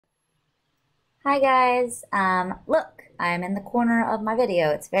Hi guys, look, I'm in the corner of my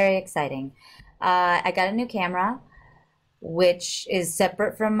video. It's very exciting. I got a new camera, which is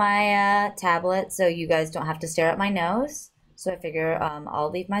separate from my tablet, so you guys don't have to stare at my nose. So I figure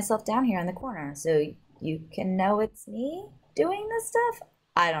I'll leave myself down here in the corner so you can know it's me doing this stuff.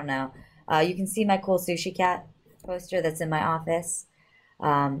 I don't know. You can see my cool sushi cat poster that's in my office.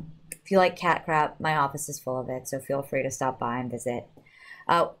 If you like cat crap, my office is full of it, so feel free to stop by and visit.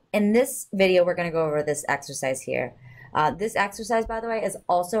 In this video, we're going to go over this exercise here. This exercise, by the way, is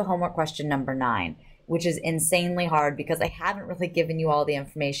also homework question number 9, which is insanely hard because I haven't really given you all the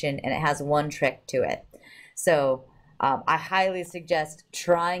information and it has one trick to it. So I highly suggest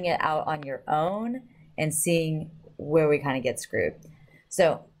trying it out on your own and seeing where we kind of get screwed.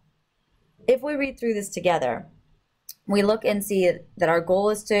 So if we read through this together, we look and see that our goal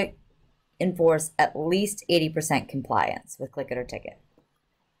is to enforce at least 80% compliance with click it or ticket.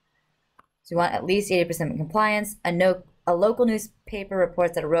 So we want at least 80% compliance. A local newspaper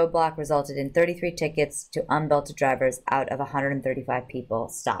reports that a roadblock resulted in 33 tickets to unbelted drivers out of 135 people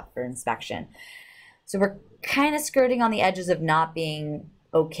stopped for inspection. So we're kind of skirting on the edges of not being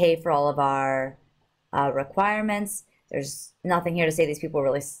okay for all of our requirements. There's nothing here to say these people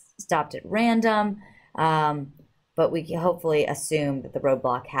really stopped at random, but we can hopefully assume that the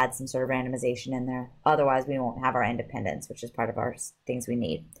roadblock had some sort of randomization in there. Otherwise, we won't have our independence, which is part of our things we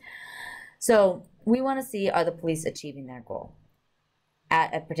need. So we want to see, are the police achieving their goal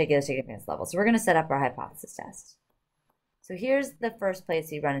at a particular significance level? So we're going to set up our hypothesis test. So here's the first place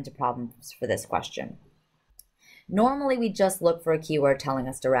we run into problems for this question. Normally, we just look for a keyword telling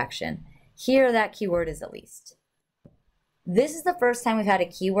us direction. Here, that keyword is at least. This is the first time we've had a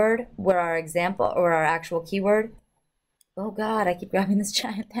keyword where our example or our actual keyword, oh God, I keep grabbing this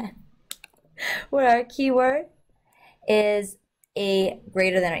giant pen, where our keyword is a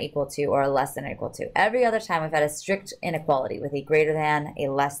greater than or equal to or a less than or equal to. Every other time we've had a strict inequality with a greater than, a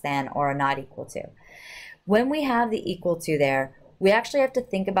less than, or a not equal to. When we have the equal to there, we actually have to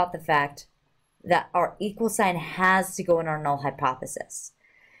think about the fact that our equal sign has to go in our null hypothesis.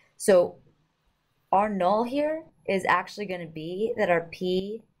 So our null here is actually going to be that our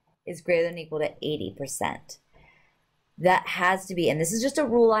P is greater than or equal to 80%. That has to be, and this is just a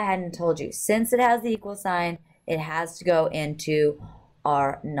rule I hadn't told you. Since it has the equal sign, it has to go into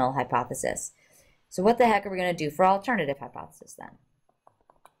our null hypothesis. So what the heck are we going to do for our alternative hypothesis then?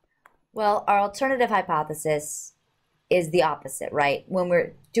 Well, our alternative hypothesis is the opposite, right? When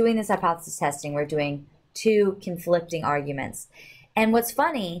we're doing this hypothesis testing, we're doing two conflicting arguments. And what's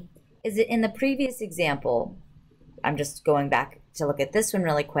funny is that in the previous example, I'm just going back to look at this one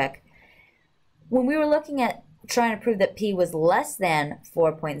really quick, when we were looking at trying to prove that P was less than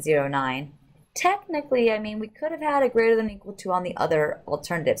 4.09, technically, I mean, we could have had a greater than or equal to on the other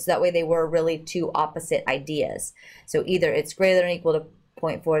alternatives. So that way they were really two opposite ideas. So either it's greater than or equal to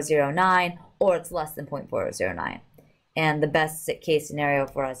 0.409 or it's less than 0.409. And the best case scenario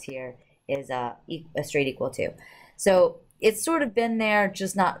for us here is a straight equal to. So it's sort of been there,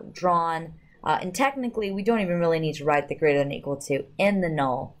 just not drawn. And technically, we don't even really need to write the greater than or equal to in the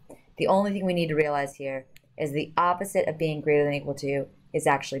null. The only thing we need to realize here is the opposite of being greater than or equal to is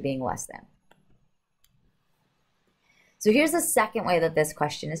actually being less than. So here's the second way that this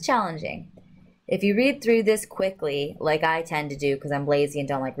question is challenging. If you read through this quickly, like I tend to do because I'm lazy and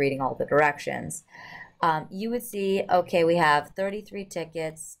don't like reading all the directions, you would see, okay, we have 33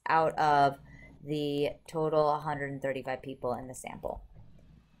 tickets out of the total 135 people in the sample.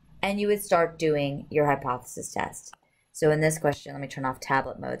 And you would start doing your hypothesis test. So in this question, let me turn off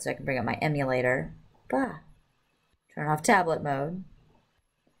tablet mode so I can bring up my emulator. Turn off tablet mode.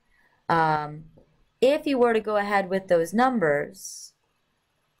 If you were to go ahead with those numbers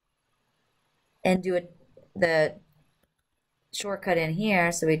and do the shortcut in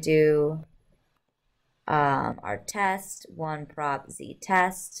here, so we do our test, 1 prop z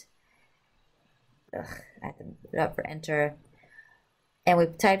test. I have to put it up for enter. And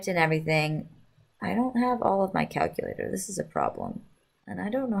we've typed in everything. I don't have all of my calculator. This is a problem. And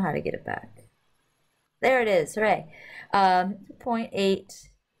I don't know how to get it back. There it is. Hooray. 0.8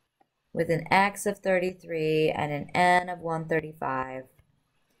 with an x of 33 and an n of 135.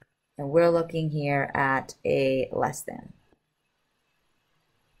 And we're looking here at a less than.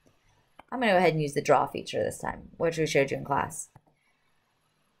 I'm going to go ahead and use the draw feature this time, which we showed you in class.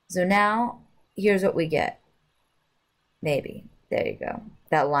 So now, here's what we get. Maybe. There you go.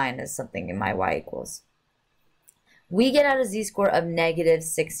 That line is something in my y equals. We get out a z-score of negative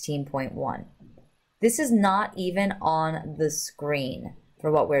 16.1. This is not even on the screen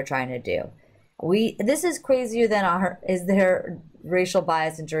for what we're trying to do. This is crazier than is there racial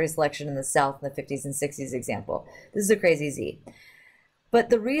bias in jury selection in the South in the 50s and 60s example. This is a crazy Z. But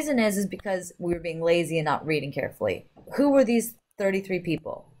the reason is because we were being lazy and not reading carefully. Who were these 33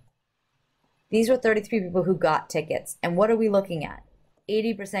 people? These were 33 people who got tickets. And what are we looking at?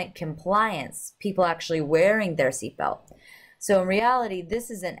 80% compliance, people actually wearing their seatbelt. So in reality,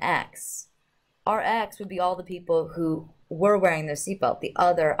 this is an X. Our X would be all the people who were wearing their seatbelt, the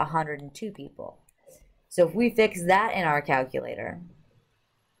other 102 people. So if we fix that in our calculator,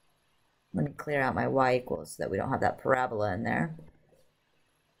 let me clear out my y equals so that we don't have that parabola in there.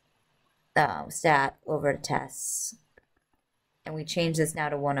 Stat over to tests. And we change this now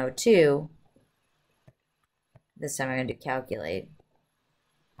to 102. This time I'm going to do calculate.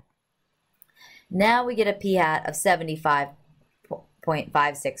 Now we get a p-hat of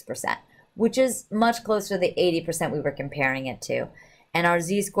 75.56%, which is much closer to the 80% we were comparing it to. And our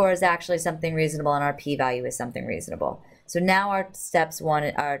z-score is actually something reasonable, and our p-value is something reasonable. So now our steps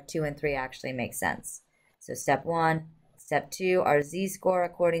 2 and 3 actually make sense. So step 1, step 2, our z-score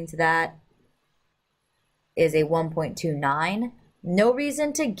according to that is a 1.29. No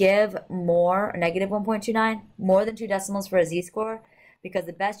reason to give more, negative 1.29, more than 2 decimals for a z-score, because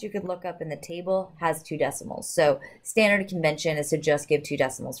the best you could look up in the table has 2 decimals. So standard convention is to just give 2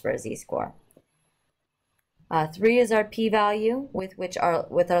 decimals for a z-score. 3 is our p-value, with our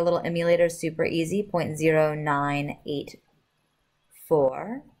little emulator is super easy,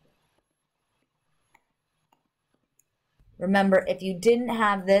 0.0984. Remember, if you didn't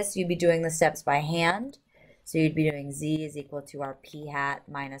have this, you'd be doing the steps by hand. So you'd be doing z is equal to our p-hat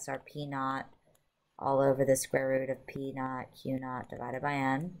minus our p-naught all over the square root of p-naught q-naught divided by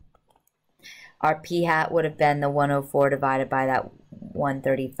n. Our p-hat would have been the 104 divided by that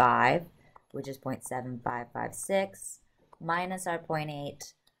 135, which is 0.7556, minus our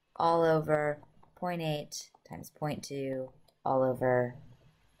 0.8 all over 0.8 times 0.2 all over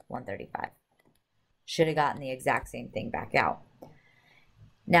 135. Should have gotten the exact same thing back out.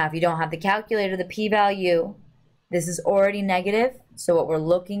 Now, if you don't have the calculator, the p-value, this is already negative. So what we're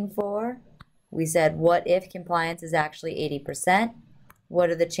looking for, we said, what if compliance is actually 80%? What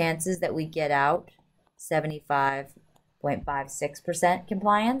are the chances that we get out 75.56%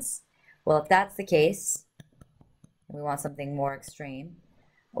 compliance? Well, if that's the case, we want something more extreme,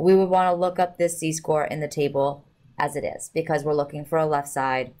 we would want to look up this z-score in the table as it is, because we're looking for a left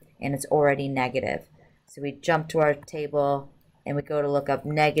side and it's already negative. So we jump to our table and we go to look up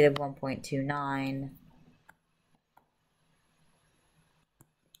negative 1.29,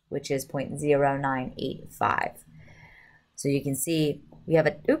 which is 0.0985. So you can see we have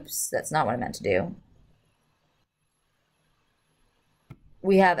a, oops, that's not what I meant to do.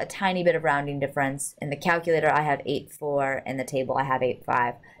 We have a tiny bit of rounding difference. In the calculator, I have 8.4. In the table, I have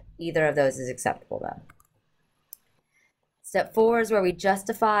 8.5. Either of those is acceptable, though. Step 4 is where we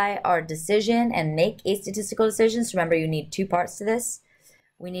justify our decision and make a statistical decision. So remember, you need 2 parts to this.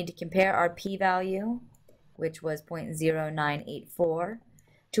 We need to compare our p-value, which was 0.0984,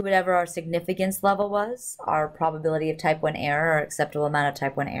 to whatever our significance level was, our probability of type 1 error or acceptable amount of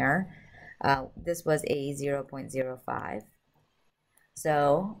type 1 error. This was a 0.05.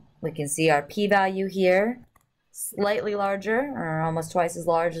 So we can see our p-value here, slightly larger, or almost twice as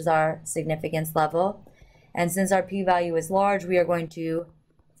large as our significance level. And since our p-value is large, we are going to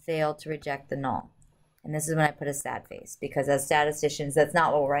fail to reject the null. And this is when I put a sad face, because as statisticians, that's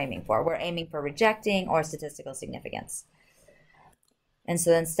not what we're aiming for. We're aiming for rejecting or statistical significance. And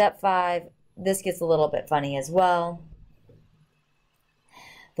so then step 5, this gets a little bit funny as well.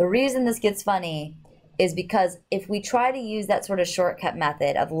 The reason this gets funny is because if we try to use that sort of shortcut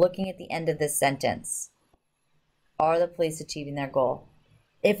method of looking at the end of this sentence, are the police achieving their goal?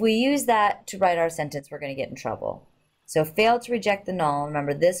 If we use that to write our sentence, we're going to get in trouble. So fail to reject the null.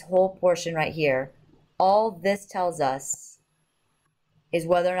 Remember, this whole portion right here, all this tells us is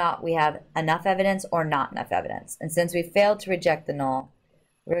whether or not we have enough evidence or not enough evidence. And since we failed to reject the null,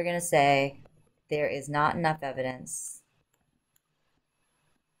 we're going to say there is not enough evidence,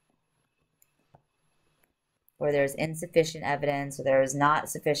 or there's insufficient evidence, or there is not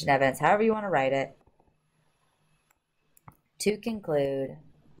sufficient evidence, however you want to write it, to conclude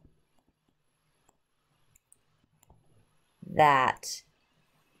that.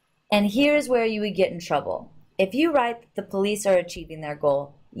 And here's where you would get in trouble. If you write that the police are achieving their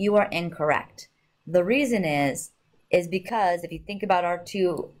goal, you are incorrect. The reason is because if you think about our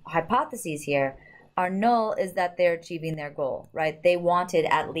 2 hypotheses here, our null is that they're achieving their goal, right? They wanted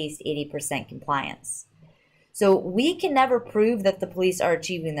at least 80% compliance. So we can never prove that the police are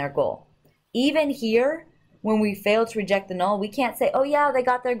achieving their goal. Even here, when we fail to reject the null, we can't say, oh yeah, they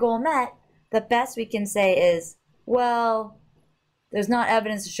got their goal met, the best we can say is, well, there's not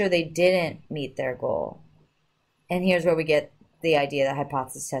evidence to show they didn't meet their goal. And here's where we get the idea that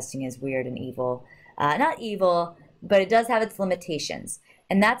hypothesis testing is weird and evil. Not evil, but it does have its limitations.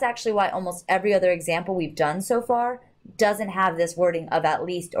 And that's actually why almost every other example we've done so far doesn't have this wording of at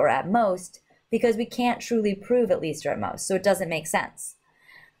least or at most, because we can't truly prove at least or at most, so it doesn't make sense.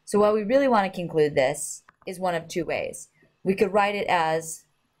 So what we really want to conclude this is one of two ways. We could write it as,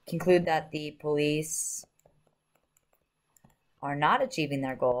 conclude that the police are not achieving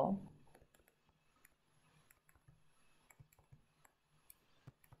their goal,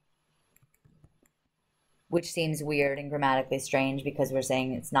 which seems weird and grammatically strange because we're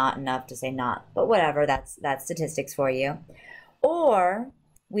saying it's not enough to say not, but whatever, that's statistics for you. Or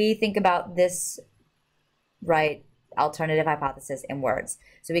we think about this, right, alternative hypothesis in words.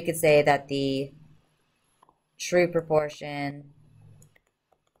 So we could say that the true proportion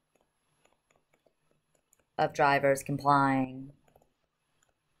of drivers complying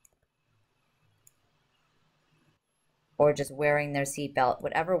or just wearing their seatbelt,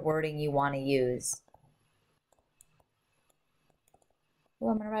 whatever wording you want to use. Oh,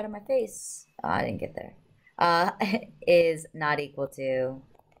 I'm going to write on my face. Oh, I didn't get there. Is not equal to,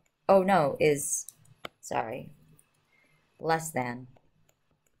 oh no, is, sorry, less than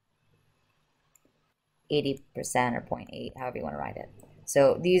 80% or 0.8, however you want to write it.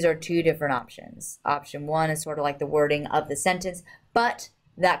 So these are two different options. Option one is sort of like the wording of the sentence, but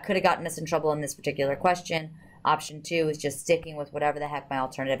that could have gotten us in trouble in this particular question. Option two is just sticking with whatever the heck my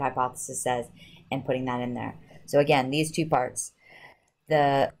alternative hypothesis says and putting that in there. So again, these two parts.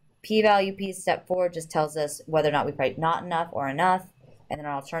 The p-value piece, step 4, just tells us whether or not we write not enough or enough. And then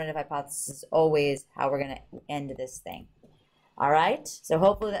our alternative hypothesis is always how we're going to end this thing. All right, so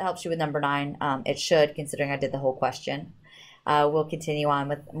hopefully that helps you with number 9. It should, considering I did the whole question. We'll continue on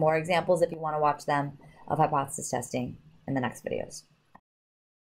with more examples if you want to watch them of hypothesis testing in the next videos.